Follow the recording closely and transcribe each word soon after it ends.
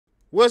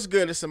What's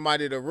good? It's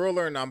somebody the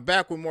ruler, and I'm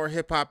back with more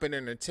hip hop and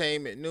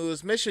entertainment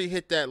news. Make sure you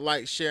hit that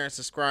like, share, and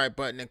subscribe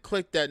button and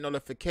click that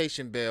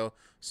notification bell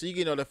so you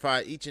get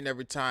notified each and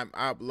every time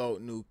I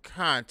upload new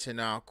content.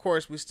 Now, of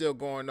course, we're still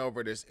going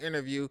over this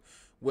interview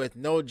with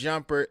No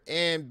Jumper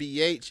and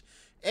BH,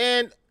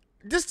 and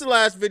this is the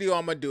last video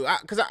I'm gonna do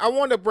because I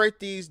want to break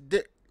these.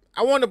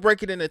 I want to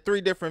break it into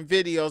 3 different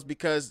videos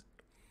because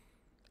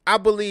I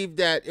believe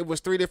that it was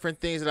 3 different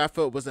things that I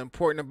felt was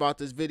important about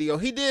this video.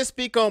 He did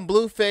speak on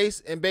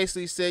Blueface and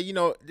basically said, you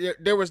know,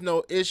 there was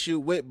no issue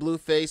with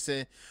Blueface,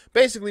 and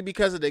basically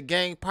because of the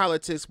gang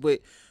politics with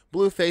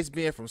Blueface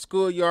being from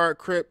Schoolyard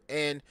Crip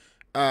and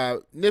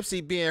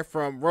Nipsey being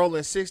from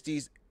Rolling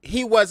 60s,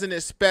 he wasn't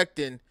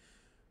expecting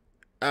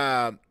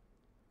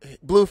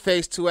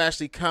Blueface to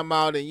actually come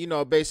out and, you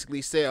know,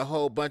 basically say a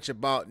whole bunch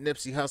about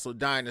Nipsey Hussle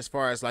dying, as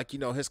far as, like, you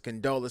know, his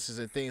condolences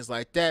and things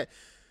like that,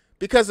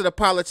 because of the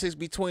politics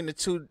between the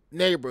two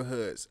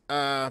neighborhoods.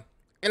 And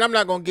I'm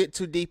not going to get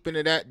too deep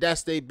into that.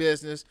 That's their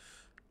business.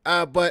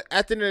 But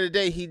at the end of the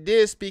day, he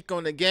did speak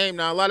on the game.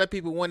 Now, a lot of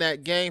people won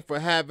that game for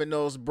having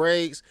those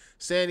braids,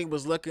 saying he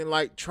was looking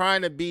like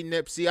trying to be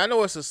Nipsey. I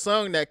know it's a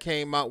song that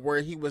came out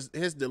where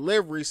his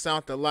delivery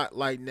sounded a lot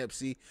like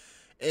Nipsey.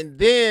 And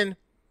then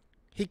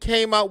he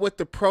came out with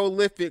the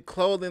Prolific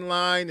clothing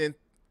line and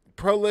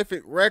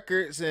Prolific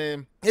records,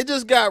 and it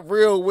just got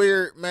real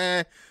weird,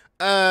 man.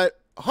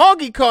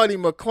 Hoggy called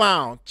him a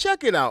clown.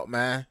 Check it out,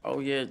 man. Oh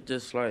yeah,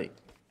 just like,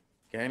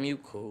 game, you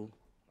cool.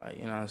 Like,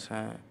 you know what I'm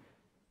saying?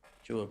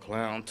 You a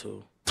clown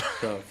too.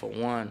 So for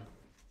one,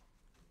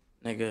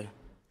 nigga,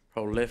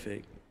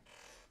 Prolific,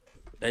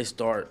 they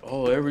start,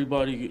 oh,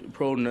 everybody get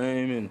pro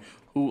name and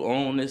who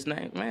own this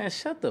name. Man,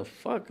 shut the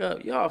fuck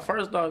up. Y'all,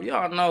 first off,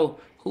 y'all know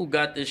who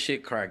got this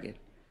shit cracking.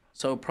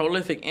 So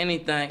Prolific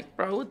anything,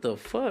 bro, what the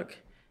fuck?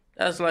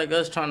 That's like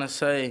us trying to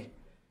say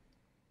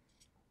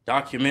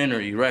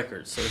documentary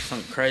records or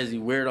some crazy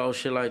weirdo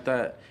shit like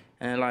that.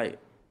 And like,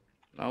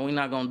 no, we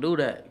not gonna do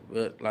that.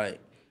 But like,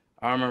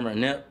 I remember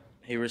Nip,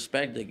 he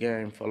respected the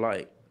game for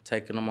like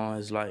taking him on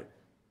his like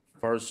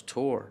first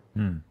tour.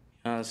 You know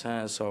what I'm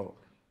saying? So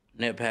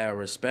Nip had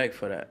respect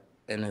for that.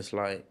 And it's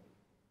like,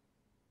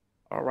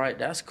 all right,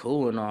 that's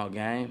cool and all,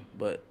 game,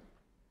 but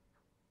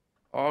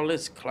all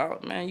this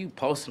clout, man, you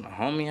posting a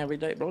homie every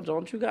day, bro.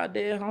 Don't you got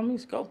dead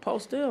homies? Go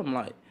post them.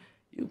 Like,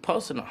 you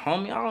posting a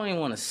homie, I don't even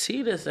want to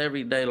see this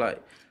every day.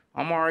 Like,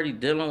 I'm already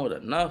dealing with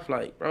enough.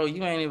 Like, bro,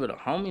 you ain't even a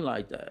homie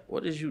like that.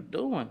 What is you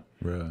doing?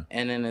 Right.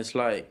 And then it's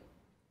like,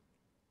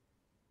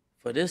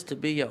 for this to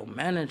be your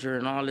manager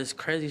and all this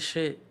crazy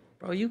shit,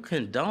 bro, you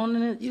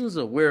condoning it? You was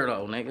a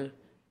weirdo, nigga.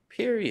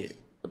 Period.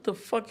 What the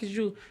fuck is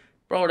you?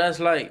 Bro, that's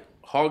like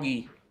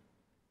Hoggy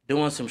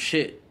doing some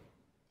shit.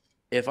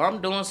 If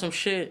I'm doing some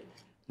shit,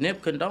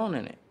 Nip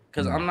condoning it.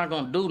 Because I'm not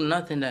going to do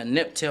nothing that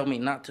Nip tell me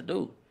not to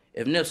do.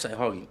 If Nip say,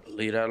 Hoggy,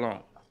 leave that alone,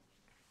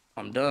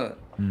 I'm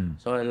done.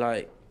 So it's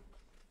like,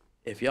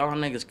 if y'all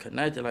niggas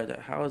connected like that,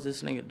 how is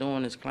this nigga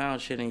doing this clown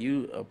shit and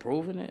you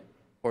approving it?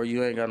 Or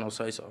you ain't got no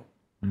say-so?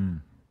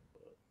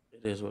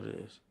 It is what it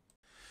is.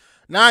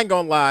 Now, I ain't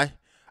gonna lie,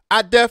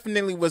 I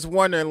definitely was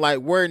wondering, like,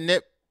 where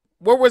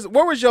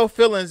was your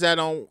feelings at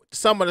on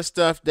some of the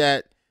stuff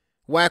that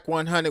Wack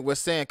 100 was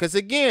saying? Because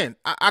again,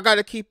 I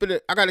gotta keep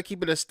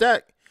it a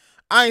stack.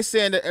 I ain't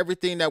saying that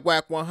everything that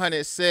Wack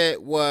 100 said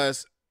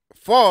was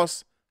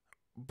false,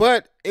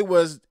 but it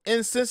was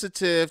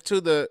insensitive to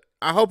the,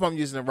 I hope I'm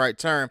using the right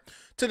term,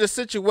 to the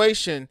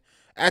situation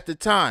at the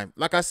time.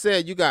 Like I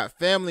said, you got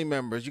family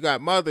members, you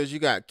got mothers, you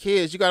got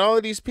kids, you got all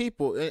of these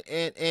people,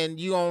 and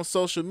you on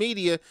social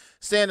media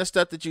saying the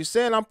stuff that you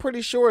saying. I'm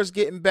pretty sure it's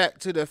getting back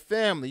to the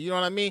family. You know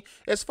what I mean?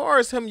 As far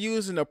as him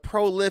using the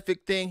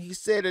Prolific thing, he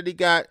said that he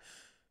got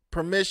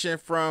permission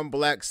from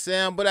Black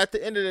Sam, but at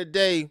the end of the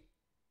day,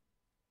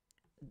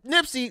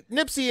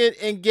 Nipsey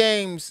and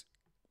Game's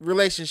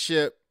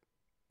relationship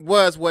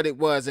was what it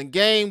was, and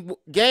Game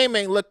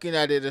ain't looking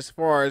at it as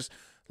far as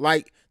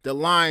like the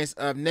lines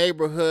of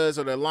neighborhoods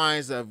or the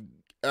lines of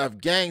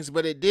gangs,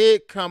 but it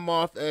did come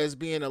off as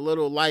being a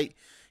little like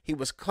he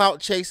was clout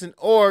chasing,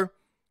 or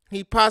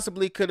he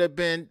possibly could have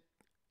been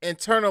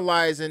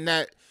internalizing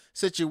that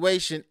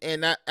situation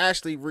and not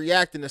actually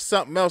reacting to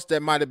something else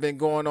that might have been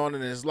going on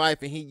in his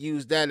life, and he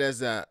used that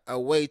as a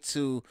way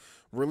to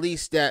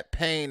release that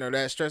pain or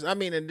that stress. I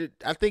mean, and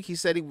I think he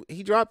said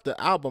he dropped the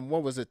album,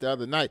 what was it, the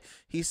other night.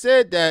 He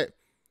said that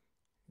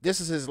this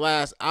is his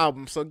last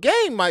album. So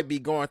Game might be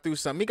going through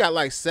something. He got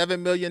like $7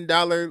 million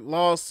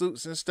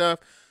lawsuits and stuff.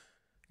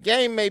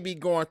 Game may be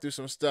going through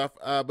some stuff,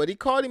 but he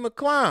called him a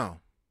clown.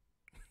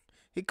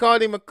 He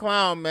called him a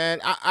clown, man.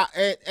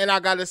 And I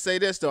got to say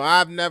this, though.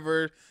 I've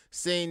never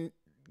seen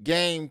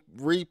Game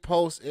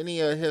repost any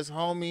of his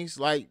homies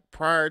like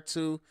prior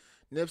to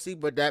Nipsey,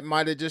 but that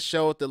might have just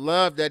showed the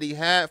love that he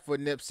had for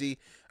Nipsey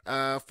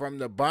from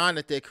the bond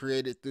that they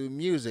created through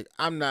music.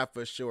 I'm not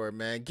for sure,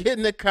 man. Get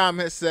in the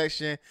comment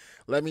section.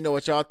 Let me know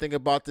what y'all think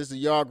about this. Do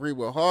y'all agree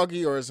with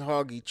Hoggy, or is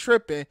Hoggy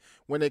tripping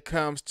when it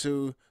comes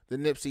to the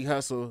Nipsey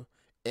Hussle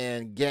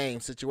and Game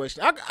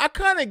situation? I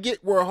kind of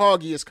get where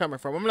Hoggy is coming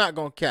from. I'm not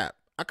going to cap.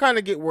 I kind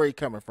of get where he's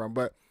coming from,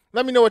 but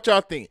let me know what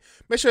y'all think.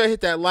 Make sure to hit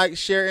that like,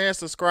 share, and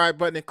subscribe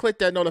button and click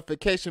that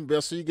notification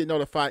bell so you get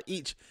notified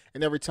each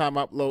and every time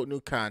I upload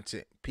new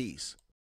content. Peace.